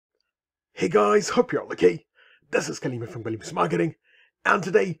Hey guys, hope you're all okay. This is Kalima from Kalim's Marketing, and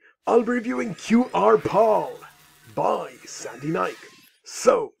today I'll be reviewing QRPal by Sandy Naik.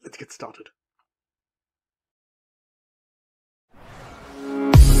 So let's get started.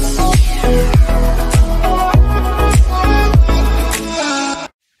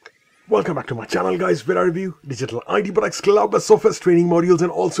 Welcome back to my channel, guys, where I review digital IT products, cloud-based software, training modules,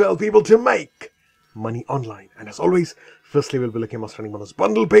 and also help people to make money online. And as always, firstly we'll be looking at my Starting Bonus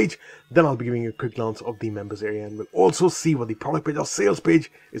bundle page, then I'll be giving you a quick glance of the members area, and we'll also see what the product page or sales page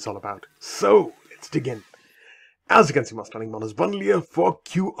is all about. So let's dig in. As you can see, my Starting Bonus bundle here for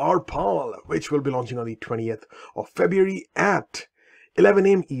QRPal, which will be launching on the 20th of February at 11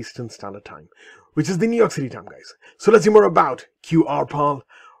 AM Eastern Standard Time, which is the New York City time, guys. So let's see more about QRPal,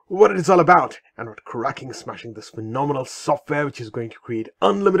 what it is all about, and what cracking smashing this phenomenal software which is going to create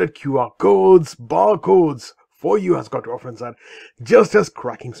unlimited QR codes, barcodes for you has got to offer inside, just as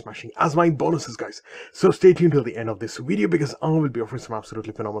cracking smashing as my bonuses, guys. So stay tuned till the end of this video, because I will be offering some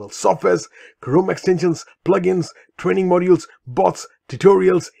absolutely phenomenal softwares, Chrome extensions, plugins, training modules, bots,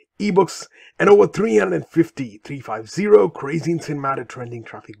 tutorials, ebooks, and over 350 crazy insane mad trending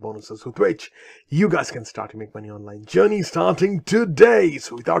traffic bonuses with which you guys can start to make money online journey starting today.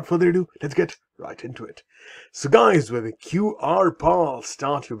 So without further ado, let's get right into it. So guys, with QRPal,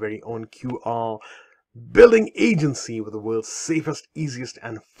 start your very own QR building agency with the world's safest, easiest,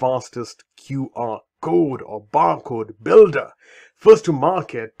 and fastest QR code or barcode builder. First to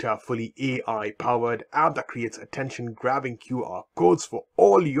market, fully AI powered app that creates attention grabbing QR codes for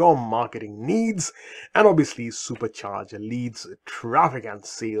all your marketing needs, and obviously supercharge leads, traffic, and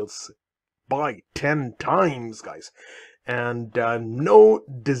sales by 10 times, guys. And no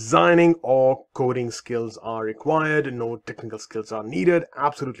designing or coding skills are required, no technical skills are needed,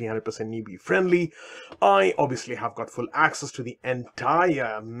 absolutely 100% newbie friendly. I obviously have got full access to the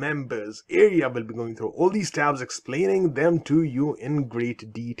entire members area. We'll be going through all these tabs, explaining them to you in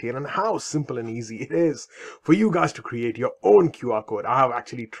great detail and how simple and easy it is for you guys to create your own QR code. I have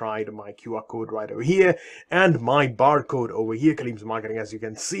actually tried my QR code right over here and my barcode over here, Kalim's Marketing, as you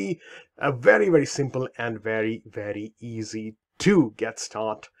can see. Very, very simple and very, very easy to get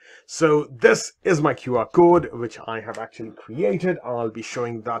started. So this is my QR code, which I have actually created. I'll be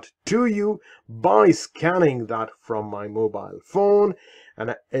showing that to you by scanning that from my mobile phone,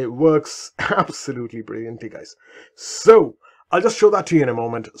 and it works absolutely brilliantly, guys. So I'll just show that to you in a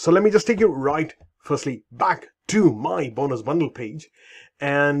moment. So let me just take you right firstly back to my bonus bundle page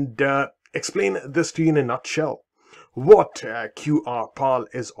and explain this to you in a nutshell, what QRPal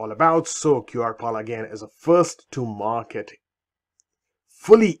is all about. So QRPal again is a first to market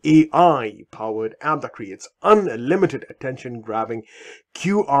fully AI powered app that creates unlimited attention grabbing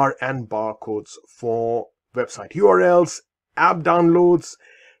QR and barcodes for website URLs, app downloads,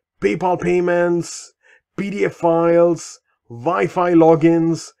 PayPal payments, PDF files, Wi-Fi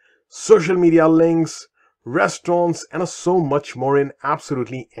logins, social media links, restaurants, and so much more in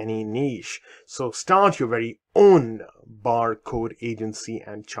absolutely any niche. So start your very own barcode agency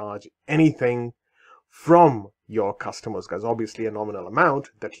and charge anything from your customers, guys. Obviously a nominal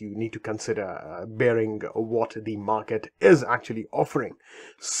amount that you need to consider bearing what the market is actually offering.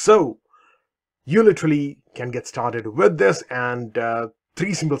 So you literally can get started with this, and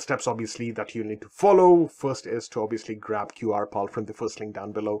three simple steps obviously that you need to follow. First is to obviously grab QRPal from the first link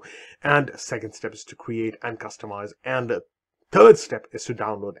down below, and second step is to create and customize, and third step is to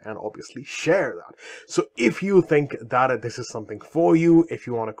download and obviously share that. So if you think that this is something for you, if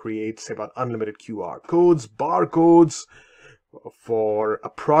you want to create, say, about unlimited QR codes, barcodes for a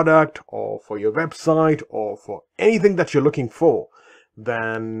product or for your website or for anything that you're looking for,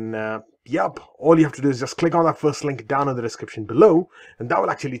 then yep, all you have to do is just click on that first link down in the description below, and that will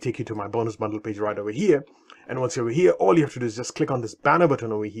actually take you to my bonus bundle page right over here. And once you're over here, all you have to do is just click on this banner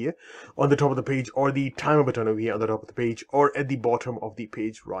button over here on the top of the page, or the timer button over here on the top of the page, or at the bottom of the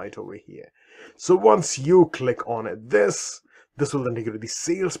page right over here. So once you click on this will then take you to the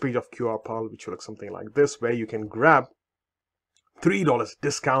sales page of QRPal, which will look something like this, where you can grab $3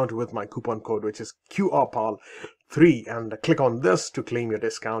 discount with my coupon code, which is QRPal3, and click on this to claim your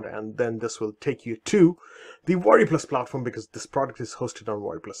discount, and then this will take you to the Warrior Plus platform, because this product is hosted on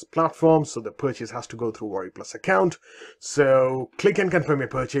Warrior Plus platform, so the purchase has to go through Warrior Plus account. So click and confirm your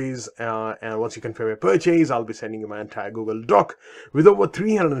purchase, and once you confirm your purchase, I'll be sending you my entire Google Doc with over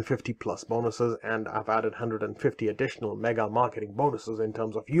 350 plus bonuses, and I've added 150 additional mega marketing bonuses in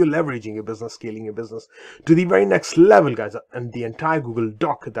terms of you leveraging your business, scaling your business to the very next level, guys. And the entire Google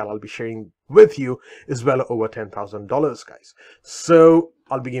Doc that I'll be sharing with you is well over $10,000, guys. So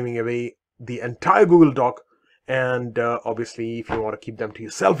I'll be giving away the entire Google Doc And obviously, if you want to keep them to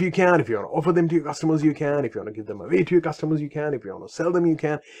yourself, you can. If you want to offer them to your customers, you can. If you want to give them away to your customers, you can. If you want to sell them, you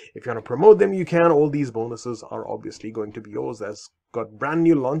can. If you want to promote them, you can. All these bonuses are obviously going to be yours. There's got brand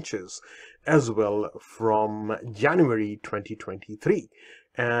new launches as well from January 2023.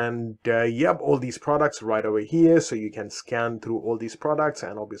 And yep, all these products right over here, so you can scan through all these products,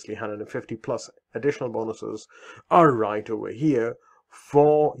 and obviously 150 plus additional bonuses are right over here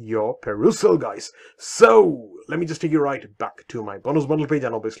for your perusal, guys. So let me just take you right back to my bonus bundle page,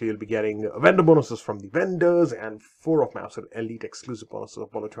 and obviously you'll be getting vendor bonuses from the vendors and 4 of my absolute elite exclusive bonuses of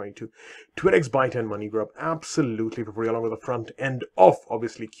Apollo 22, 2x Buy 10 Money Grab absolutely for free, along with the front end of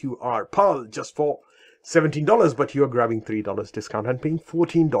obviously QRPal just for $17, but you're grabbing $3 discount and paying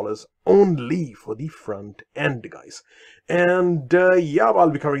 $14 only for the front end, guys. And yeah,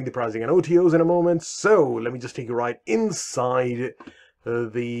 I'll be covering the pricing and OTOs in a moment, so let me just take you right inside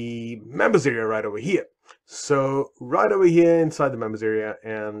the members area right over here. So right over here inside the members area,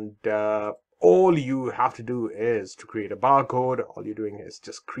 and all you have to do is to create a barcode. All you're doing is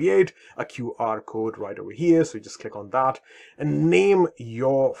just create a QR code right over here. So you just click on that and name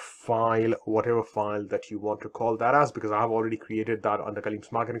your file, whatever file that you want to call that as, because I have already created that under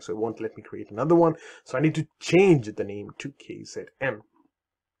Kaleem's Marketing, so it won't let me create another one. So I need to change the name to KZM.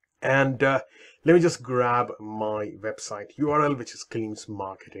 And let me just grab my website URL, which is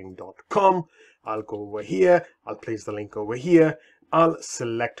kaleemsmarketing.com. I'll go over here. I'll place the link over here. I'll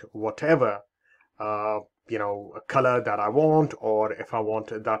select whatever you know, a color that I want, or if I want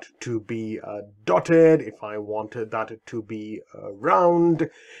that to be dotted, if I want that to be round,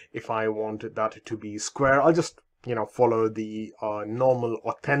 if I want that to be square. I'll just, you know, follow the normal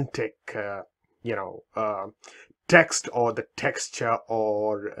authentic you know, text or the texture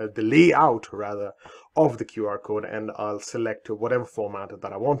or the layout rather of the QR code, and I'll select whatever format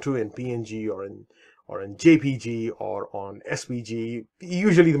that I want to, in PNG or in JPG or on SVG.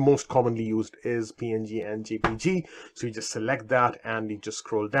 Usually the most commonly used is PNG and JPG. So you just select that and you just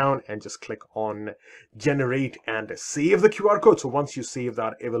scroll down and just click on generate and save the QR code. So once you save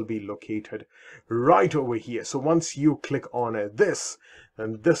that, it will be located right over here. So once you click on this,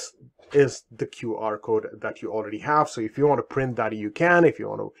 and this is the QR code that you already have. So if you want to print that, you can. If you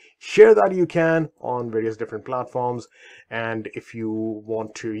want to share that, you can on various different platforms. And if you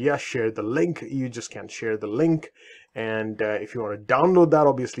want to, share the link, you just can share the link. And if you want to download that,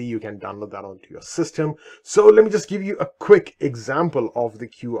 obviously you can download that onto your system. So let me just give you a quick example of the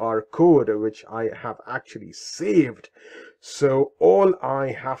QR code, which I have actually saved. So all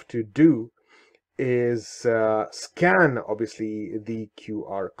I have to do is scan obviously the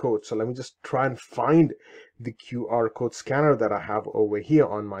QR code. So let me just try and find the QR code scanner that I have over here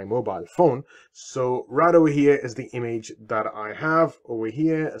on my mobile phone. So right over here is the image that I have over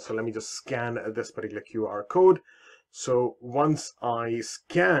here. So let me just scan this particular QR code. So once I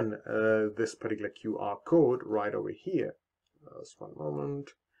scan this particular QR code right over here, just one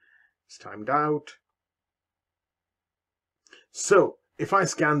moment, it's timed out. So if I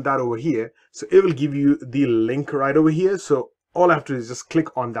scan that over here, so it will give you the link right over here. So all I have to do is just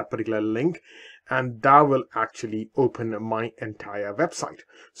click on that particular link, and that will actually open my entire website.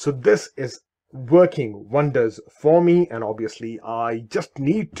 So this is working wonders for me, and obviously I just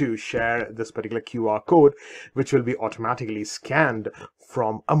need to share this particular QR code, which will be automatically scanned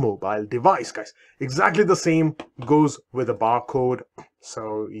from a mobile device, guys. Exactly the same goes with a barcode.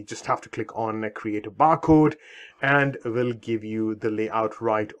 So you just have to click on create a barcode, and it will give you the layout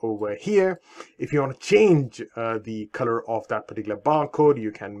right over here. If you want to change the color of that particular barcode,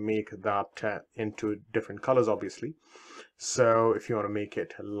 you can make that into different colors, obviously. So if you want to make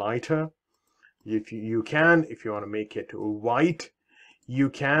it lighter, if you can. If you want to make it white,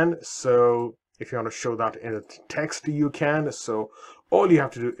 you can. So if you want to show that in a text, you can. So all you have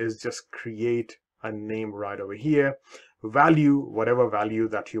to do is just create a name right over here. Value, whatever value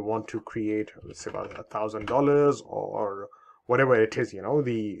that you want to create, let's say about $1,000 or whatever it is, you know,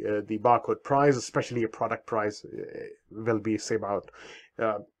 the barcode price, especially a product price, will be say about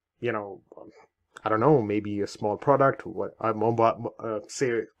you know, I don't know, maybe a small product, what a mobile,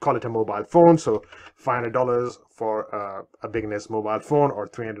 say, call it a mobile phone. So $500 for a beginner's mobile phone, or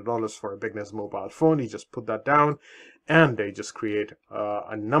 $300 for a beginner's mobile phone. You just put that down, and they just create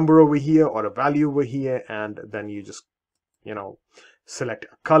a number over here or a value over here, and then you just, you know, select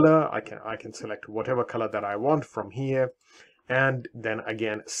a color. I can select whatever color that I want from here, and then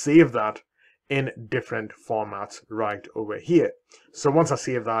again save that in different formats right over here. So once I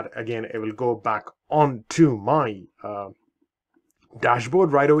save that, again it will go back onto my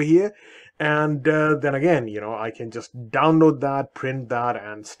dashboard right over here, And then again, I can just download that, print that,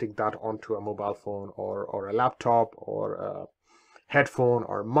 and stick that onto a mobile phone or a laptop or a headphone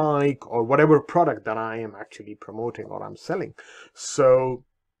or mic or whatever product that I am actually promoting or I'm selling. So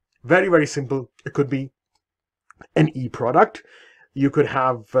very, very simple. It could be an e-product. You could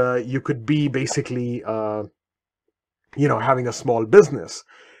have, you could be basically, having a small business,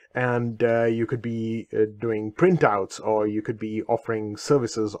 and you could be doing printouts, or you could be offering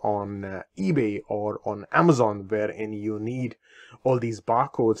services on eBay or on Amazon, wherein you need all these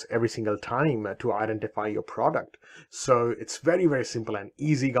barcodes every single time to identify your product. So it's very, very simple and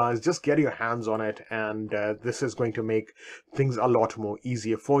easy, guys. Just get your hands on it, and this is going to make things a lot more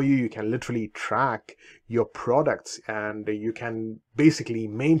easier for you. You can literally track your products, and you can basically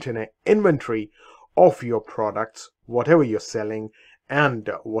maintain an inventory of your products, whatever you're selling, and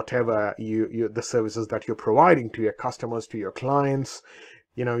whatever the services that you're providing to your customers, to your clients.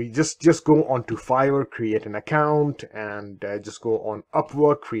 You just go on to Fiverr, create an account, and just go on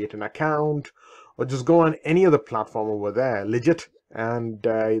Upwork, create an account, or just go on any other platform over there, legit. And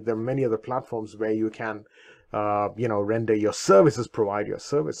there are many other platforms where you can render your services, provide your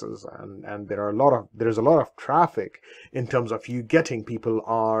services, and there's a lot of traffic in terms of you getting people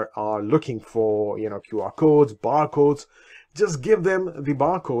are looking for QR codes, barcodes. Just give them the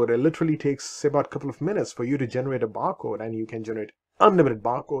barcode. It literally takes, say, about a couple of minutes for you to generate a barcode, and you can generate unlimited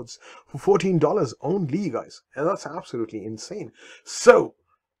barcodes for $14 only, guys, and that's absolutely insane. So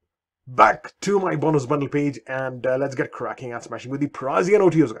back to my bonus bundle page, and let's get cracking and smashing with the pricing and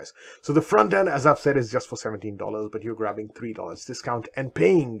OTOs, guys. So the front end, as I've said, is just for $17, but you're grabbing $3 discount and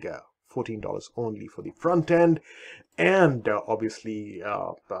paying $14 only for the front end. And obviously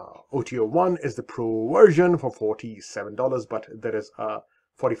OTO 1 is the pro version for $47, but there is a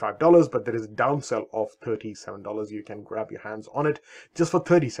 $45, but there is a downsell of $37. You can grab your hands on it just for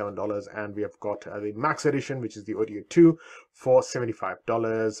 $37. And we have got the max edition, which is the OTO 2 for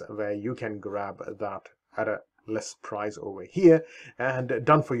 $75, where you can grab that at a less price over here. And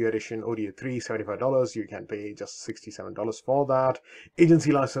done for you edition OTO 3, $75. You can pay just $67 for that.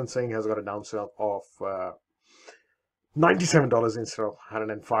 Agency licensing has got a downsell of $97 instead of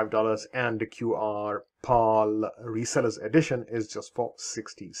 $105, and the QRPal resellers edition is just for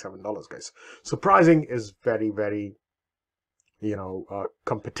 $67, guys. So pricing is very, very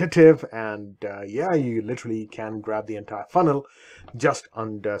competitive, and yeah, you literally can grab the entire funnel just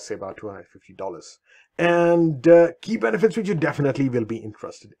under, say, about $250. And key benefits which you definitely will be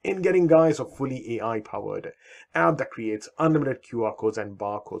interested in getting, guys: a fully AI powered app that creates unlimited QR codes and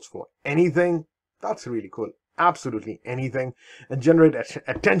barcodes for anything. That's really cool. Absolutely anything, and generate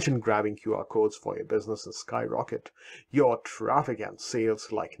attention grabbing QR codes for your business and skyrocket your traffic and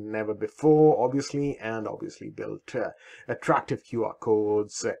sales like never before, obviously, and obviously build attractive QR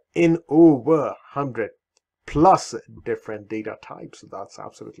codes in over 100 plus different data types. That's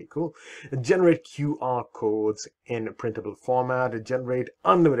absolutely cool. Generate QR codes in printable format, generate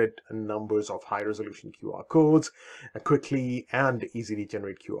unlimited numbers of high resolution QR codes, quickly and easily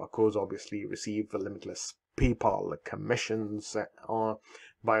generate QR codes, obviously receive limitless PayPal commissions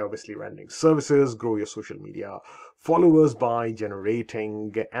by obviously rendering services, grow your social media followers by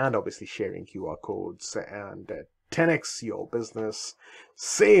generating and obviously sharing QR codes, and 10x your business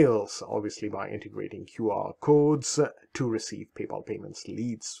sales, obviously by integrating QR codes to receive PayPal payments,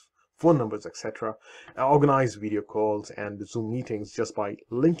 leads, phone numbers, etc. Organize video calls and Zoom meetings just by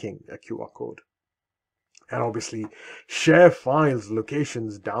linking a QR code. And obviously share files,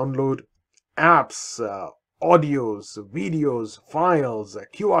 locations, download apps, audios, videos, files,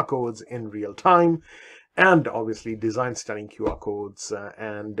 QR codes in real time, and obviously design stunning QR codes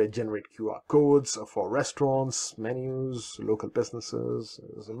and generate QR codes for restaurants, menus, local businesses.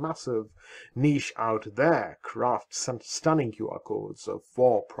 There's a massive niche out there. Craft some stunning QR codes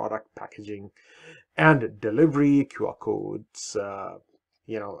for product packaging and delivery. QR codes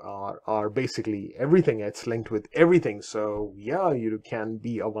are basically everything. It's linked with everything. So yeah, you can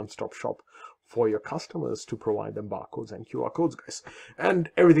be a one-stop shop for your customers to provide them barcodes and QR codes, guys. And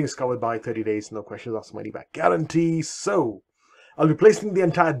everything is covered by 30 days, no questions asked, money back guarantee. So I'll be placing the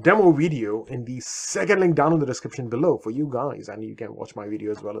entire demo video in the second link down in the description below for you guys, and you can watch my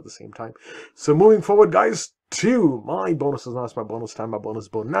video as well at the same time. So moving forward, guys, to my bonuses. Now it's my bonus time, my bonus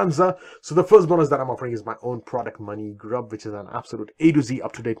bonanza. So the first bonus that I'm offering is my own product, Money Grub, which is an absolute A to Z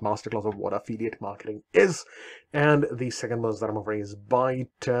up-to-date masterclass of what affiliate marketing is. And the second bonus that I'm offering is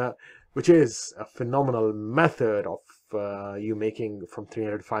Byte, which is a phenomenal method of you making from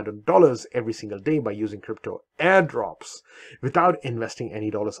 $300 to $500 every single day by using crypto airdrops without investing any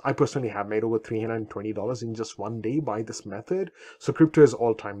dollars. I personally have made over $320 in just one day by this method. So crypto is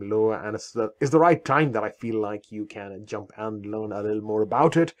all-time low, and it's the right time that I feel like you can jump and learn a little more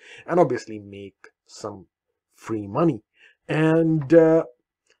about it and obviously make some free money. And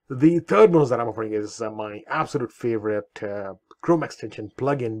the third bonus that I'm offering is my absolute favorite Chrome extension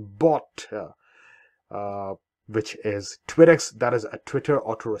plugin bot, which is TwitX. That is a Twitter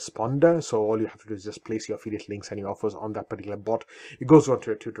autoresponder. So all you have to do is just place your affiliate links and your offers on that particular bot. It goes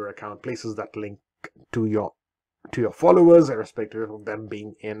onto your Twitter account, places that link to your followers, irrespective of them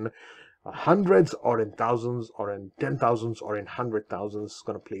being in hundreds or in thousands or in 10,000s or in 100,000s. It's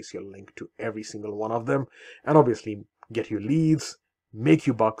going to place your link to every single one of them and obviously get you leads, make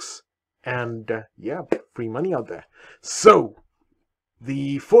you bucks, and yeah, free money out there. So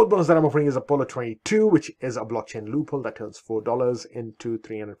the fourth bonus that I'm offering is Apollo 22, which is a blockchain loophole that turns $4 into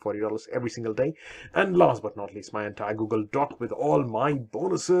 $340 every single day. And last but not least, my entire Google Doc with all my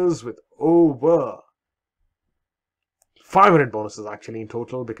bonuses, with over 500 bonuses actually in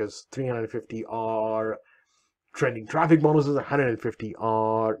total, because 350 are trending traffic bonuses, 150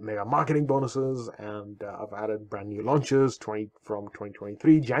 are mega marketing bonuses, and I've added brand new launches from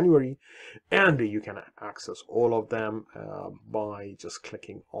 2023 January, and you can access all of them by just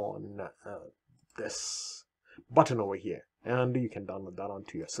clicking on this button over here, and you can download that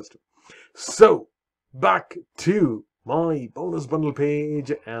onto your system. So back to my bonus bundle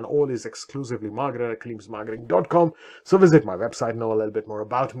page, and all is exclusively marketed at KaleemsMarketing.com. So visit my website, know a little bit more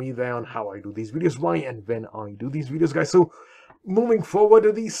about me there, on how I do these videos, why and when I do these videos, guys. So moving forward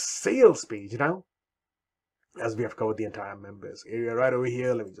to the sales page now, as we have covered the entire members area right over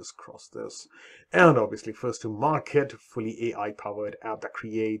here. Let me just cross this. And obviously, first to market, fully AI powered app that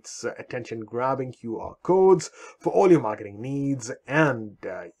creates attention grabbing QR codes for all your marketing needs. And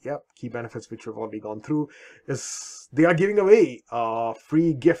yep, key benefits which we've already gone through is they are giving away a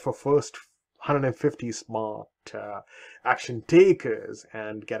free gift for first 150 smart action takers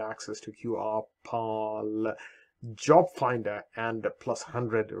and get access to QRPal Job Finder and plus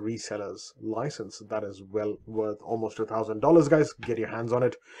 100 resellers license. That is well worth almost $1,000, guys. Get your hands on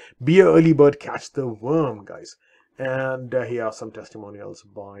it. Be an early bird, catch the worm, guys. And here are some testimonials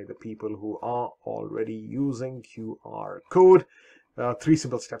by the people who are already using QR code. 3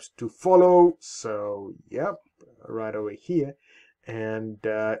 simple steps to follow. So yep, right over here, and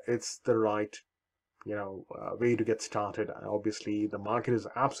it's the right way to get started. Obviously, the market is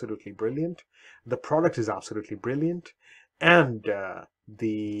absolutely brilliant, the product is absolutely brilliant, and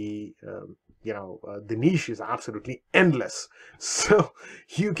the niche is absolutely endless. So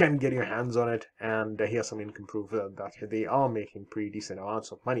you can get your hands on it, and here's some income proof that they are making pretty decent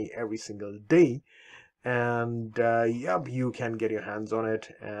amounts of money every single day. And yep, you can get your hands on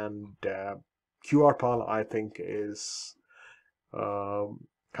it. And QRPal, I think, is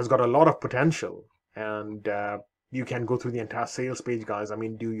has got a lot of potential. And you can go through the entire sales page, guys. I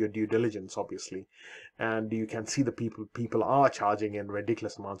mean, do your due diligence, obviously, and you can see the people are charging in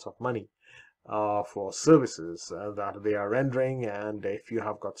ridiculous amounts of money for services that they are rendering. And if you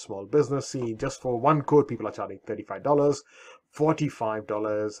have got small business, see, just for one code, people are charging $35, $45,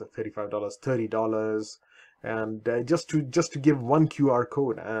 $35, $30. And just to give one QR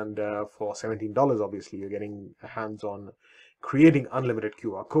code, and for $17, obviously, you're getting hands on creating unlimited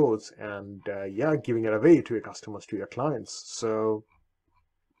QR codes, and yeah, giving it away to your customers, to your clients. So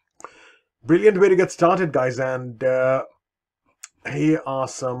brilliant way to get started, guys. And here are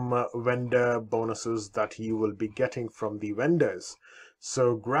some vendor bonuses that you will be getting from the vendors.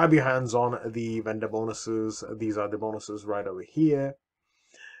 So grab your hands on the vendor bonuses. These are the bonuses right over here.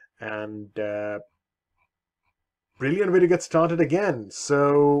 And brilliant way to get started again.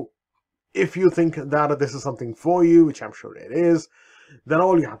 So if you think that this is something for you, which I'm sure it is, then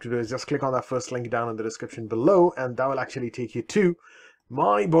all you have to do is just click on that first link down in the description below, and that will actually take you to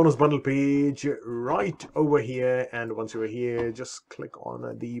my bonus bundle page right over here. And once you're here, just click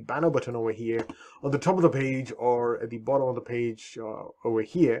on the banner button over here on the top of the page, or at the bottom of the page over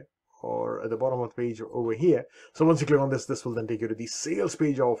here, or at the bottom of the page over here. So once you click on this, this will then take you to the sales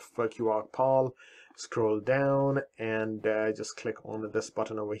page of QRPal. Scroll down and just click on this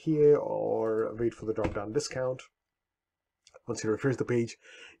button over here, or wait for the drop down discount. Once you refresh the page,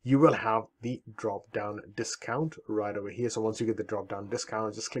 you will have the drop down discount right over here. So once you get the drop down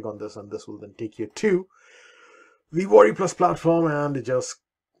discount, just click on this, and this will then take you to the Warrior Plus platform, and just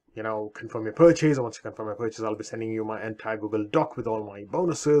confirm your purchase. And once you confirm your purchase, I'll be sending you my entire Google Doc with all my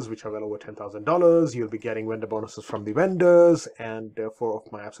bonuses, which are well over $10,000. You'll be getting vendor bonuses from the vendors, and 4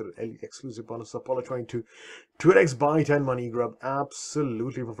 of my absolute elite exclusive bonuses: Apollo 22, 2x Byte, and Money Grub,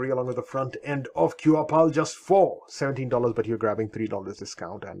 absolutely for free, along with the front end of QRPal just for $17. But you're grabbing $3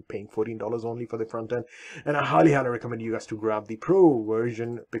 discount and paying $14 only for the front end. And I highly recommend you guys to grab the Pro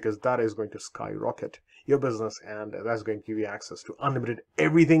version, because that is going to skyrocket your business, and that's going to give you access to unlimited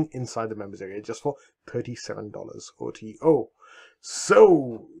everything inside the members area just for $37 OTO.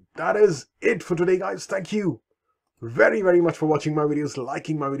 So that is it for today, guys. Thank you very, very much for watching my videos,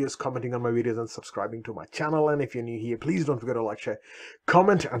 liking my videos, commenting on my videos, and subscribing to my channel. And if you're new here, please don't forget to like, share,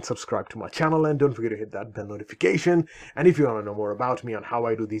 comment, and subscribe to my channel. And don't forget to hit that bell notification. And if you want to know more about me on how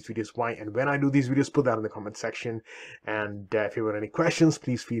I do these videos, why and when I do these videos, put that in the comment section. And if you have any questions,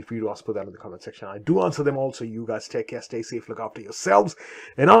 please feel free to put that in the comment section. I do answer them all. So you guys take care, stay safe, look after yourselves,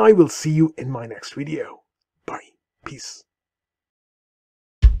 and I will see you in my next video. Bye. Peace.